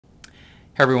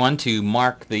Hey everyone, to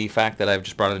mark the fact that I've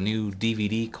just brought a new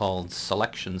DVD called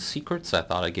Selection Secrets, I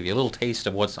thought I'd give you a little taste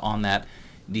of what's on that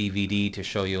DVD to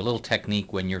show you a little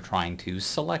technique when you're trying to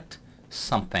select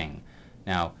something.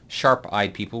 Now,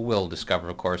 sharp-eyed people will discover,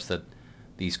 of course, that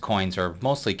these coins are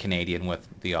mostly Canadian with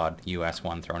the odd US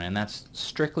one thrown in. That's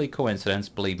strictly coincidence,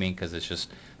 believe me, because it's just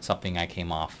something I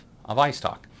came off of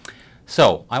iStock.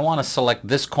 So I want to select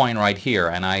this coin right here,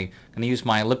 and I'm going to use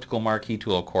my elliptical marquee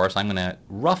tool, of course. I'm going to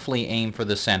roughly aim for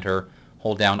the center,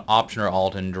 hold down Option or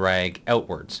Alt and drag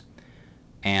outwards.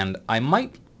 And I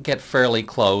might get fairly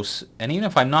close, and even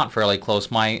if I'm not fairly close,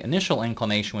 my initial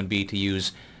inclination would be to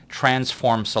use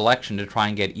transform selection to try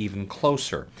and get even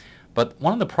closer. But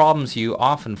one of the problems you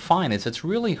often find is it's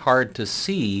really hard to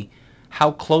see how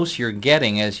close you're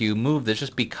getting as you move this,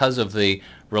 just because of the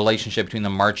relationship between the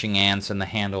marching ants and the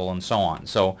handle and so on.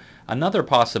 So another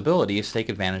possibility is to take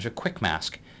advantage of Quick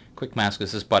Mask. Quick Mask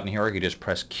is this button here. You just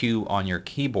press Q on your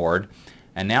keyboard,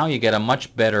 and now you get a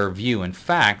much better view. In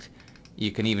fact,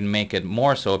 you can even make it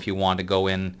more so if you want to go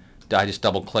in. I just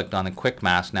double clicked on the Quick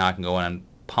Mask. Now I can go in and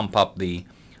pump up the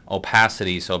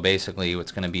opacity, so basically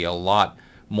it's going to be a lot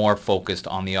more focused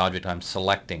on the object I'm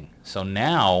selecting. So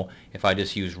now if I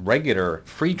just use regular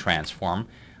free transform,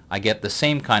 I get the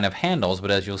same kind of handles,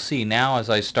 but as you'll see now, as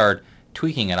I start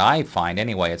tweaking it, I find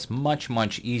anyway it's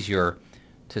much easier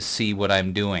to see what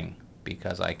I'm doing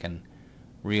because I can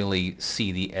really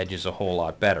see the edges a whole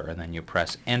lot better. And then you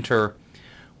press enter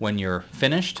when you're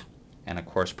finished, and of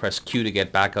course press Q to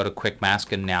get back out of Quick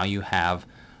Mask, and now you have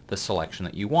the selection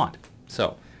that you want.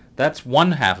 So that's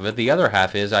one half of it. The other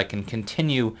half is I can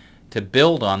continue to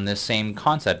build on this same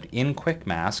concept. In Quick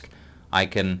Mask, I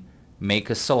can make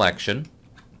a selection.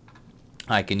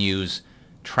 I can use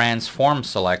transform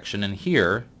selection in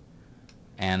here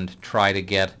and try to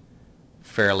get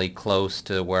fairly close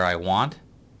to where I want.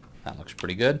 That looks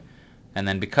pretty good. And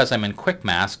then because I'm in Quick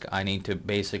Mask, I need to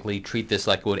basically treat this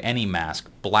like I would any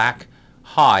mask. Black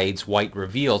hides, white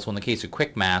reveals. Well, in the case of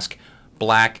Quick Mask,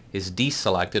 black is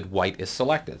deselected, white is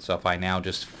selected. So if I now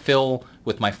just fill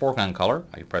with my foreground color,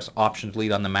 I press Option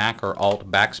Delete on the Mac or Alt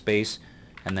Backspace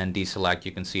and then deselect,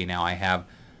 you can see now I have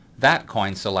that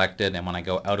coin selected, and when I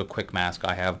go out of Quick Mask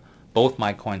I have both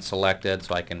my coins selected,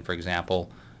 so I can, for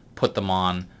example, put them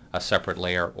on a separate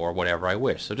layer or whatever I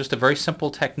wish. So just a very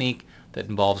simple technique that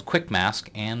involves Quick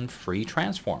Mask and free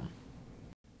transform.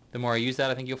 The more I use that,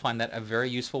 I think you'll find that a very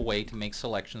useful way to make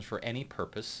selections for any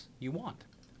purpose you want.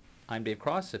 I'm Dave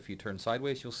Cross. If you turn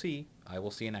sideways, you'll see. I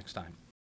will see you next time.